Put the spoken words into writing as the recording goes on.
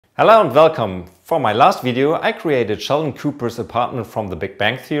Hello and welcome! For my last video I created Sheldon Cooper's apartment from the Big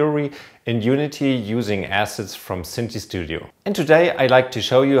Bang Theory in Unity using assets from Synty Studio. And today I'd like to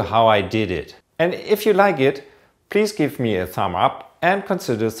show you how I did it. And if you like it, please give me a thumb up and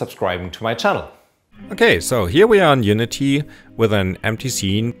consider subscribing to my channel. Okay, so here we are in Unity with an empty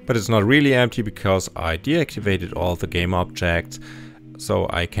scene, but it's not really empty because I deactivated all the game objects, so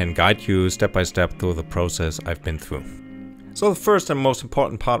I can guide you step by step through the process I've been through. So the first and most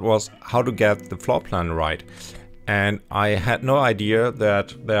important part was how to get the floor plan right. And I had no idea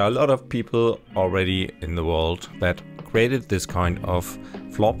that there are a lot of people already in the world that created this kind of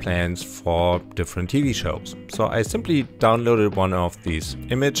floor plans for different TV shows. So I simply downloaded one of these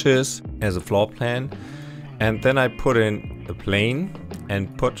images as a floor plan, and then I put in a plane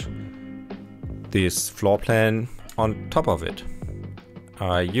and put this floor plan on top of it.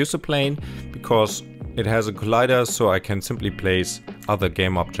 I use a plane because it has a collider, so I can simply place other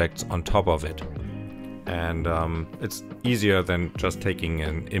game objects on top of it. And it's easier than just taking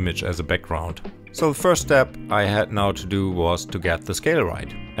an image as a background. So the first step I had now to do was to get the scale right.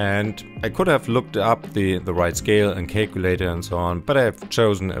 And I could have looked up the right scale and calculator and so on, but I've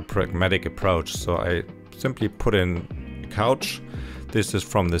chosen a pragmatic approach. So I simply put in a couch. This is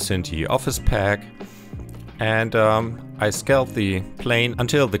from the Synty Office Pack. And I scaled the plane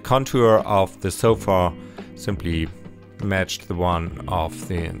until the contour of the sofa simply matched the one of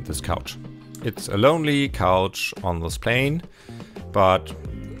this couch. It's a lonely couch on this plane, but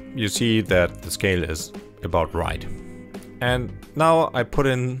you see that the scale is about right. And now I put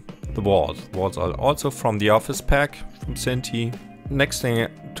in the walls. The walls are also from the Office Pack from Synty. Next thing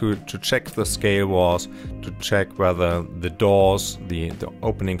to check the scale was to check whether the doors, the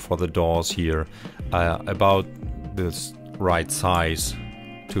opening for the doors here, are about this right size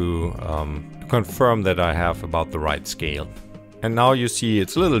to confirm that I have about the right scale. And now you see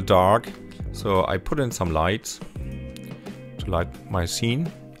it's a little dark, so I put in some lights to light my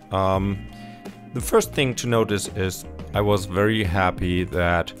scene. The first thing to notice is I was very happy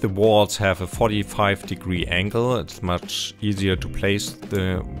that the walls have a 45-degree angle. It's much easier to place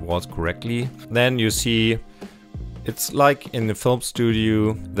the walls correctly. Then you see it's like in the film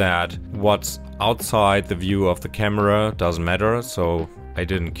studio that what's outside the view of the camera doesn't matter. So I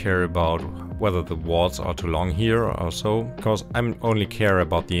didn't care about whether the walls are too long here or so, because I only care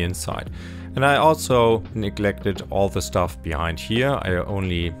about the inside. And I also neglected all the stuff behind here. I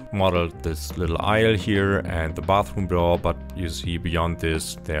only modeled this little aisle here and the bathroom door, but you see beyond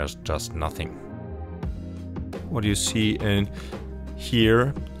this there's just nothing. What you see in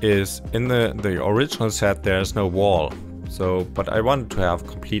here is in the original set there's no wall. But I wanted to have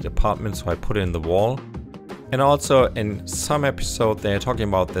complete apartment, so I put in the wall. And also in some episode they're talking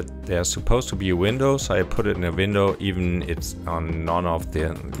about that there's supposed to be a window, so I put it in a window even it's on none of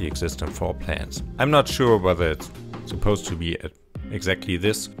the existing floor plans. I'm not sure whether it's supposed to be at exactly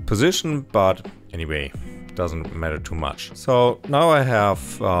this position, but anyway, it doesn't matter too much. So now I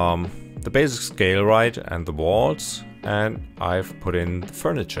have the basic scale right and the walls, and I've put in the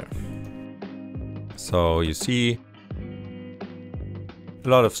furniture. So you see a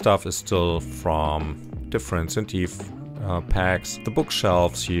lot of stuff is still from different Synty packs. The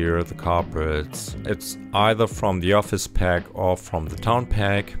bookshelves here, the carpets, it's either from the Office Pack or from the Town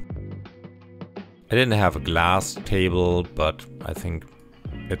Pack. I didn't have a glass table, but I think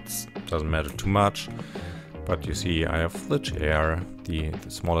it doesn't matter too much. But you see I have the chair, the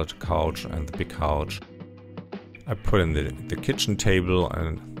smaller couch and the big couch. I put in the kitchen table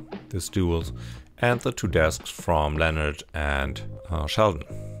and the stools and the two desks from Leonard and Sheldon.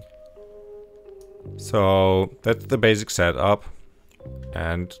 So that's the basic setup,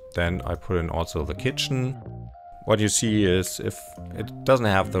 and then I put in also the kitchen. What you see is if it doesn't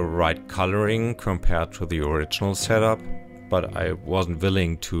have the right coloring compared to the original setup, but I wasn't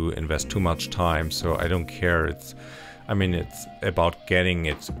willing to invest too much time, so I don't care. It's about getting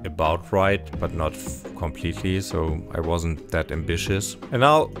it about right, but not completely, so I wasn't that ambitious. And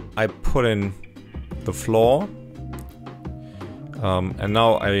now I put in the floor. And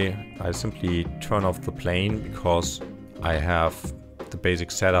now I simply turn off the plane because I have the basic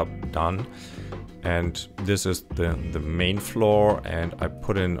setup done. And this is the main floor, and I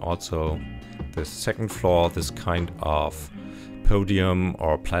put in also the second floor, this kind of podium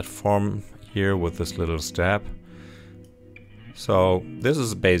or platform here with this little step. So this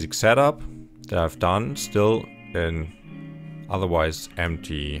is a basic setup that I've done, still in otherwise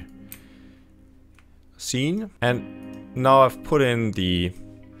empty scene. And now I've put in the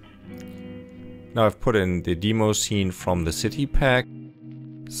demo scene from the City Pack,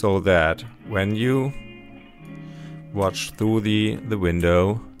 so that when you watch through the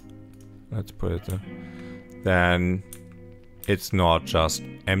window, let's put it there, then it's not just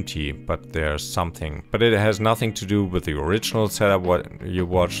empty, but there's something. But it has nothing to do with the original setup, what you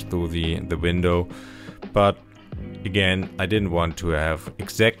watch through the window. But again, I didn't want to have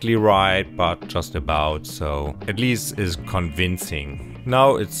exactly right, but just about, so at least is convincing.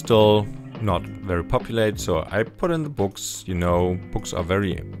 Now it's still not very populated, so I put in the books. You know, books are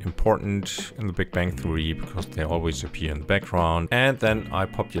very important in the Big Bang Theory because they always appear in the background. And then I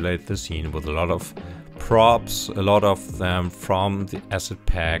populate the scene with a lot of props, a lot of them from the asset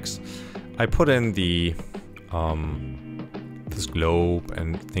packs. I put in the this globe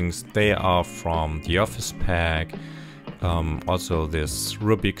and things, they are from the office pack. Also this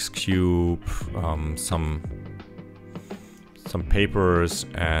Rubik's Cube, some papers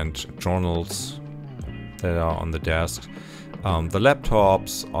and journals that are on the desk. The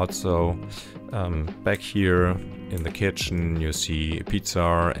laptops also. Back here in the kitchen you see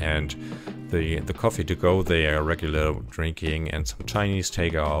pizza and the coffee to go there, regular drinking, and some Chinese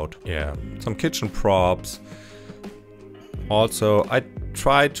takeout. Yeah, some kitchen props. Also, I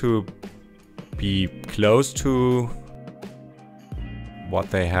try to be close to what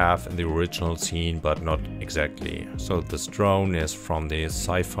they have in the original scene, but not exactly. So this drone is from the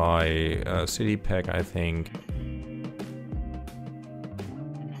sci-fi city pack, I think.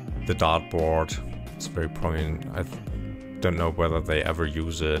 The dartboard, it's very prominent. I don't know whether they ever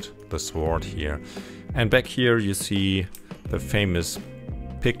use it. The sword here. And back here you see the famous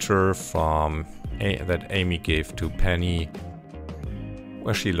picture from that Amy gave to Penny,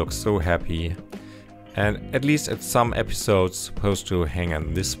 where she looks so happy. And at least at some episodes supposed to hang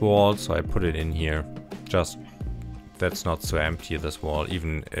on this wall, so I put it in here. Just that's not so empty, this wall,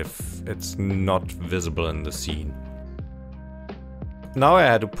 even if it's not visible in the scene. Now I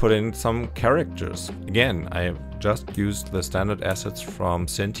had to put in some characters. Again, I just used the standard assets from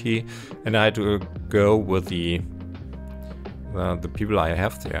Synty, and I had to go with the people I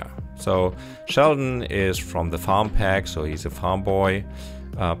have there. So Sheldon is from the farm pack, so he's a farm boy.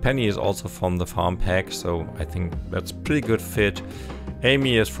 Penny is also from the farm pack, so I think that's a pretty good fit.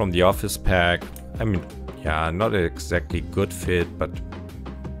 Amy is from the office pack. I mean, yeah, not exactly good fit, but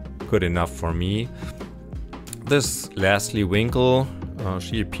good enough for me. This Leslie Winkle,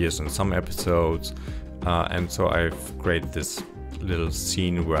 she appears in some episodes, and so I've created this little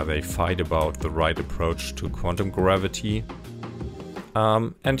scene where they fight about the right approach to quantum gravity.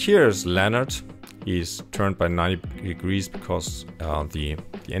 And here's Leonard. He's turned by 90 degrees because the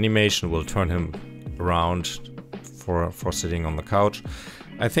animation will turn him around for sitting on the couch.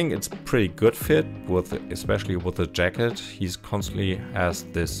 I think it's pretty good fit, with especially with the jacket. He's constantly has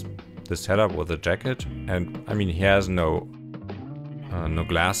this setup with the jacket, and I mean he has no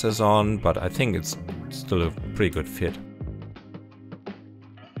glasses on, but I think it's still a pretty good fit.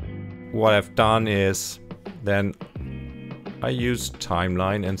 What I've done is then I used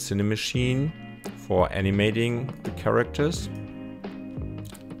Timeline and Cinemachine for animating the characters.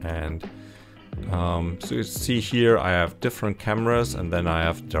 And so you see here I have different cameras, and then I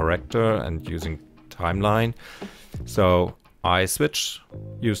have director and using Timeline. So I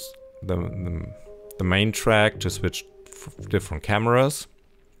use the main track to switch different cameras.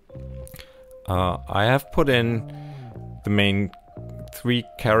 I have put in the main 3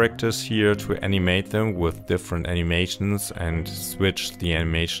 characters here to animate them with different animations and switch the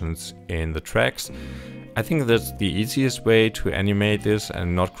animations in the tracks. I think that's the easiest way to animate this,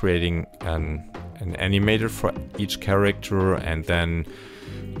 and not creating an animator for each character and then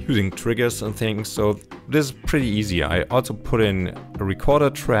using triggers and things. So this is pretty easy. I also put in a recorder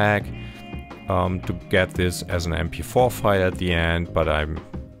track to get this as an MP4 file at the end, but I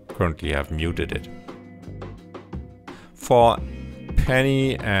currently have muted it. For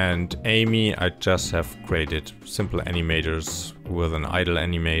Penny and Amy, I just have created simple animators with an idle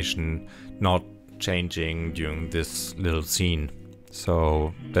animation, not changing during this little scene.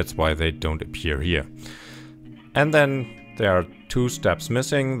 So that's why they don't appear here. And then there are 2 steps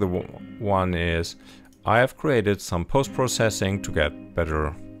missing. The one is I have created some post-processing to get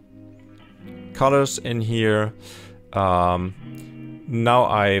better colors in here. Now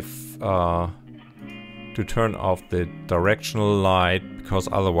I've to turn off the directional light, because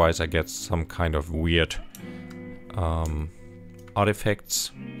otherwise I get some kind of weird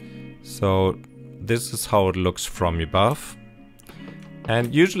artifacts. So this is how it looks from above.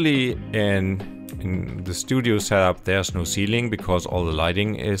 And usually in the studio setup there's no ceiling because all the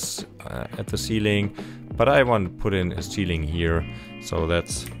lighting is at the ceiling, but I want to put in a ceiling here, so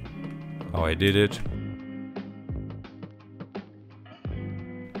that's how I did it.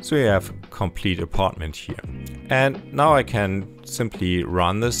 So we have complete apartment here. And now I can simply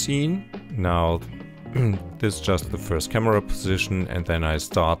run the scene Now this is just the first camera position, and then I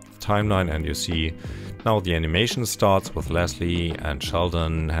start the timeline, and you see now the animation starts with Leslie and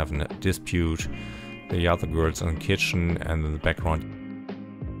Sheldon having a dispute, the other girls in the kitchen, and in the background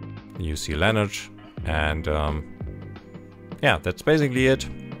you see Leonard, and yeah, that's basically it.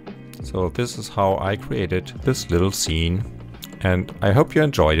 So this is how I created this little scene, and I hope you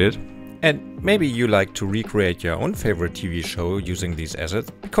enjoyed it. And maybe you like to recreate your own favorite TV show using these assets,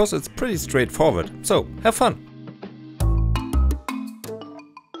 because it's pretty straightforward. So have fun!